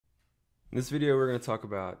In this video, we're going to talk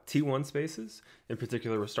about T1 spaces. In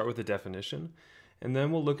particular, we'll start with the definition, and then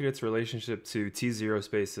we'll look at its relationship to T0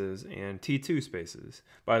 spaces and T2 spaces.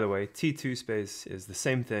 By the way, T2 space is the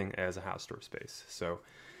same thing as a Hausdorff space. So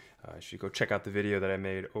you should go check out the video that I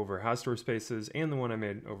made over Hausdorff spaces and the one I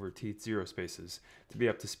made over T0 spaces to be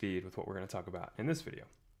up to speed with what we're going to talk about in this video.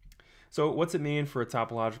 So what's it mean for a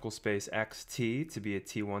topological space xt to be a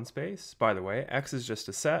T1 space? By the way, X is just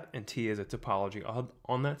a set and T is a topology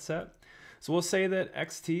on that set. So we'll say that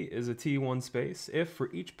xt is a T1 space if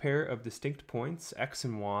for each pair of distinct points x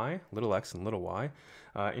and y, little x and little y,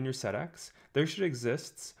 in your set X, there should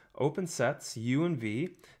exist open sets U and V.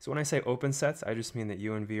 So when I say open sets, I just mean that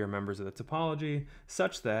U and V are members of the topology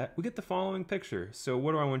such that we get the following picture. So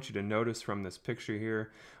what do I want you to notice from this picture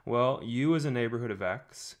here? Well, U is a neighborhood of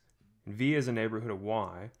X, V is a neighborhood of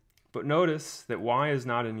Y, but notice that Y is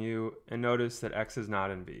not in U, and notice that X is not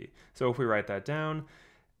in V. So if we write that down,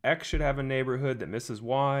 X should have a neighborhood that misses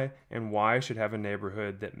Y, and Y should have a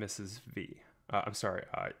neighborhood that misses V.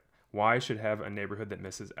 Y should have a neighborhood that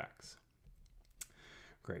misses X.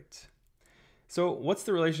 Great. So what's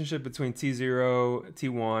the relationship between T0,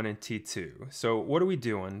 T1, and T2? So what are we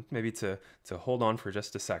doing? Maybe to hold on for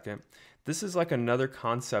just a second. This is like another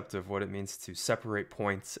concept of what it means to separate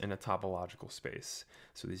points in a topological space.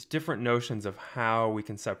 So these different notions of how we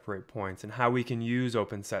can separate points and how we can use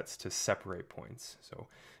open sets to separate points. So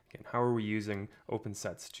again, how are we using open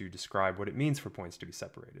sets to describe what it means for points to be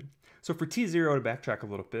separated? So for T0, to backtrack a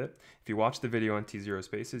little bit, if you watched the video on T0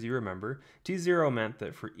 spaces, you remember T0 meant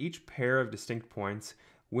that for each pair of distinct points,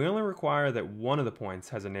 we only require that one of the points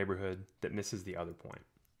has a neighborhood that misses the other point.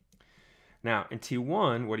 Now, in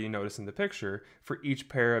T1, what do you notice in the picture? For each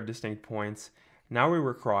pair of distinct points, now we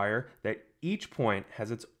require that each point has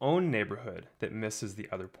its own neighborhood that misses the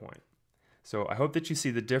other point. So I hope that you see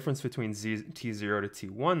the difference between T0 to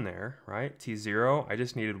T1 there, right? T0, I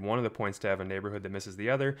just needed one of the points to have a neighborhood that misses the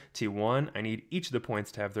other. T1, I need each of the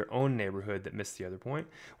points to have their own neighborhood that misses the other point.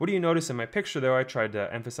 What do you notice in my picture, though? I tried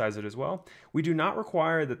to emphasize it as well. We do not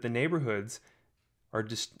require that the neighborhoods are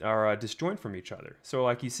disjoint from each other. So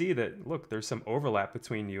like you see that, look, there's some overlap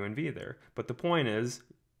between U and V there. But the point is,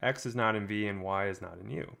 X is not in V and Y is not in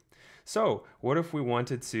U. So what if we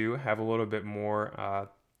wanted to have a little bit more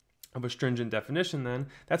of a stringent definition then?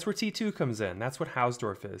 That's where T2 comes in. That's what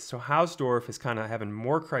Hausdorff is. So Hausdorff is kind of having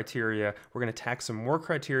more criteria. We're going to tack some more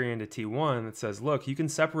criteria into T1 that says, look, you can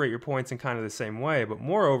separate your points in kind of the same way, but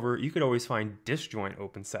moreover, you could always find disjoint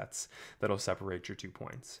open sets that'll separate your 2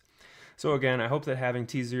 points. So again, I hope that having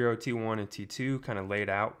T0, T1, and T2 kind of laid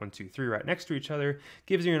out 1, 2, 3 right next to each other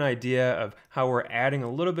gives you an idea of how we're adding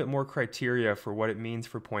a little bit more criteria for what it means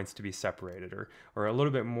for points to be separated, or a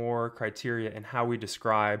little bit more criteria in how we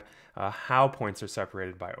describe how points are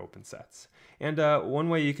separated by open sets. And one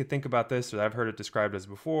way you could think about this, or I've heard it described as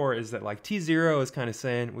before, is that like T0 is kind of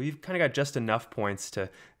saying, well, you've kind of got just enough points to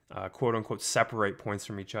quote unquote separate points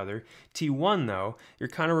from each other. T1 though, you're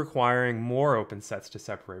kind of requiring more open sets to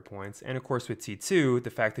separate points. And of course with T2, the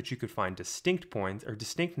fact that you could find distinct points or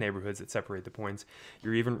distinct neighborhoods that separate the points,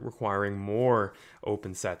 you're even requiring more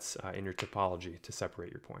open sets in your topology to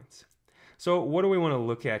separate your points. So what do we want to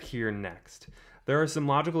look at here next? There are some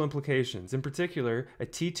logical implications. In particular, a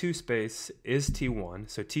T2 space is T1,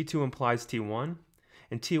 so T2 implies T1,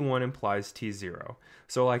 and T1 implies T0.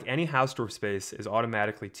 So like any Hausdorff space is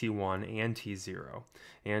automatically T1 and T0,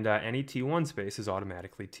 and any T1 space is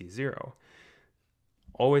automatically T0.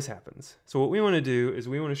 Always happens. So what we want to do is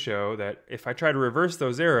we want to show that if I try to reverse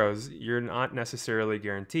those arrows, you're not necessarily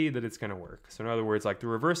guaranteed that it's going to work. So in other words, like the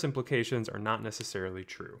reverse implications are not necessarily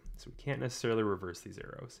true. So we can't necessarily reverse these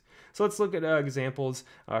arrows. So let's look at examples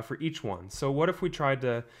for each one. So what if we tried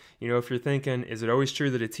to, if you're thinking, is it always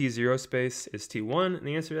true that a T0 space is T1? And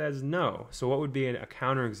the answer to that is no. So what would be a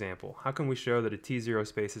counterexample? How can we show that a T0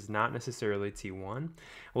 space is not necessarily T1?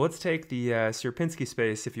 Well, let's take the Sierpinski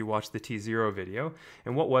space if you watched the T0 video.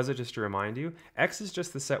 And what was it, just to remind you? X is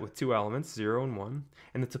just the set with 2 elements, 0 and 1.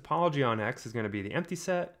 And the topology on X is going to be the empty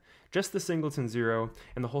set, just the singleton 0,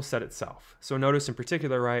 and the whole set itself. So notice in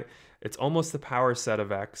particular, right, it's almost the power set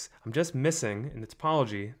of X. I'm just missing, in the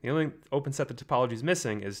topology, the only open set the topology is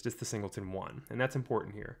missing is just the singleton 1. And that's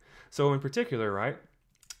important here. So in particular, right,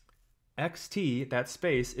 xt, that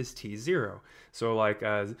space, is T0. So like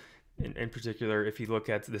in particular, if you look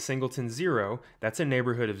at the singleton 0, that's a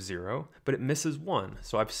neighborhood of 0, but it misses 1.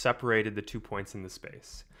 So I've separated the 2 points in the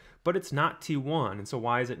space. but it's not T1. And so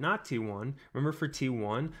why is it not T1? Remember, for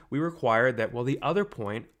T1, we required that, well, the other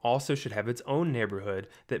point also should have its own neighborhood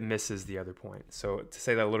that misses the other point. So to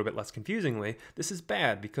say that a little bit less confusingly, this is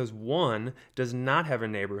bad because 1 does not have a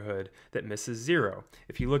neighborhood that misses 0.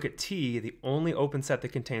 If you look at T, the only open set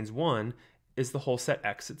that contains 1 is the whole set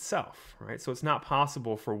X itself, right? So it's not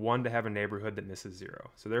possible for 1 to have a neighborhood that misses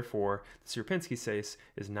 0. So therefore, the Sierpinski space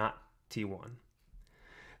is not T1.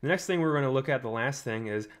 The next thing we're going to look at, the last thing,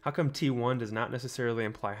 is how come T1 does not necessarily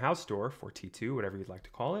imply Hausdorff, or T2, whatever you'd like to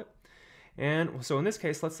call it. And so in this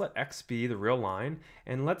case, let's let X be the real line,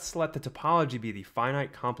 and let's let the topology be the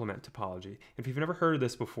finite complement topology. If you've never heard of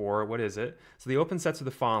this before, what is it? So the open sets are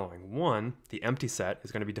the following. 1, the empty set,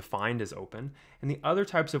 is going to be defined as open, and the other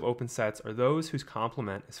types of open sets are those whose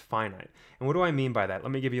complement is finite. And what do I mean by that?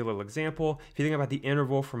 Let me give you a little example. If you think about the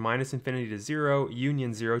interval from -infinity to 0,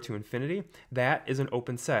 union 0 to infinity, that is an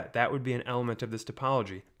open set. That would be an element of this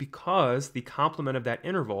topology because the complement of that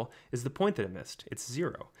interval is the point that it missed. It's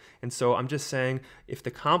 0. And so I'm just saying if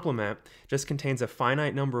the complement just contains a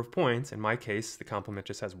finite number of points, in my case the complement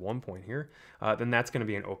just has 1 point here, then that's going to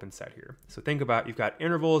be an open set here. So think about, you've got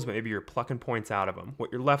intervals, but maybe you're plucking points out of them.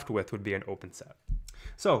 What you're left with would be an open set.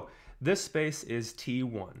 So this space is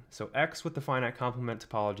T1. So X with the finite complement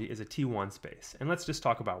topology is a T1 space. And let's just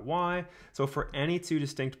talk about Y. So for any two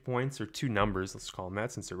distinct points, or two numbers, let's call them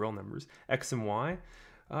that since they're real numbers, X and Y,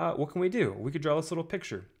 what can we do? We could draw this little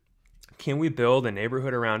picture. Can we build a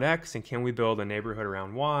neighborhood around X, and can we build a neighborhood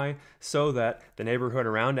around Y so that the neighborhood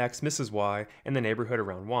around X misses Y and the neighborhood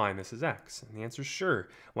around Y misses X? And the answer is sure.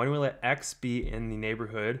 Why don't we let X be in the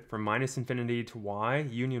neighborhood from -infinity to Y,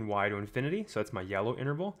 union Y to infinity, so that's my yellow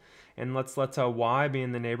interval, and let's let Y be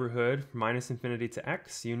in the neighborhood from -infinity to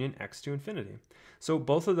X, union X to infinity. So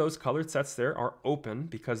both of those colored sets there are open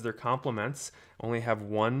because their complements only have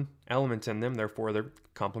one element in them, therefore their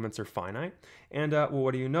complements are finite. And well,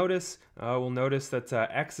 what do you notice? We'll notice that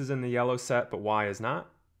X is in the yellow set, but Y is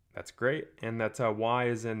not. That's great. And that Y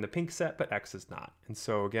is in the pink set, but X is not. And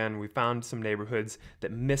so again, we found some neighborhoods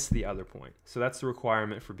that miss the other point. So that's the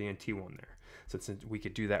requirement for being T1 there. So since we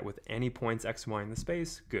could do that with any points X and Y in the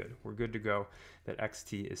space, good. We're good to go that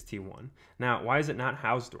XT is T1. Now, why is it not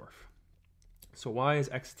Hausdorff? So why is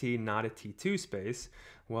XT not a T2 space?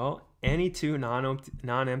 Well, any two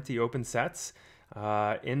non-empty open sets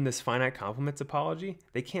in this finite complement topology,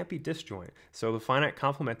 they can't be disjoint. So the finite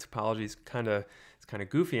complement topology is kind of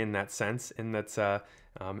goofy in that sense, in that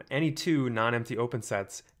any two non-empty open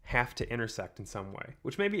sets have to intersect in some way,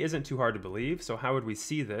 which maybe isn't too hard to believe. So how would we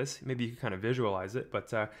see this? Maybe you can kind of visualize it, but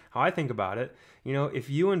how I think about it, you know, if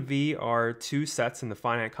U and V are two sets in the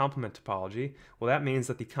finite complement topology, well, that means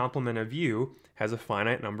that the complement of U has a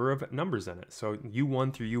finite number of numbers in it. So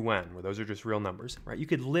U1 through UN, where those are just real numbers, right? You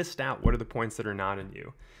could list out what are the points that are not in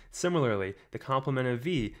U. Similarly, the complement of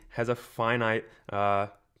V has a finite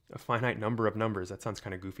number of numbers. That sounds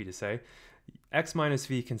kind of goofy to say. X minus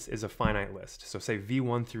V is a finite list, so say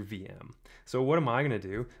V1 through Vm. So what am I going to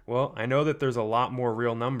do? Well, I know that there's a lot more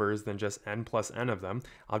real numbers than just n plus n of them.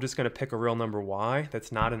 I'm just going to pick a real number y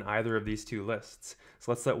that's not in either of these two lists.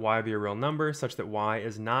 So let's let y be a real number such that y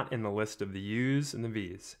is not in the list of the u's and the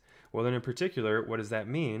v's. Well, then in particular, what does that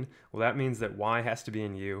mean? Well, that means that y has to be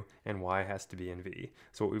in u and y has to be in v.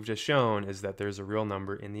 So what we've just shown is that there's a real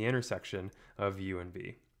number in the intersection of u and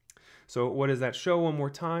v. So what does that show one more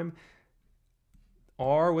time?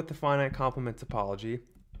 R with the finite complement topology,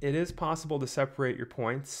 it is possible to separate your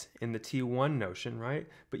points in the T1 notion, right?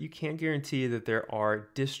 But you can't guarantee that there are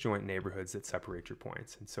disjoint neighborhoods that separate your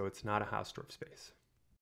points, and so it's not a Hausdorff space.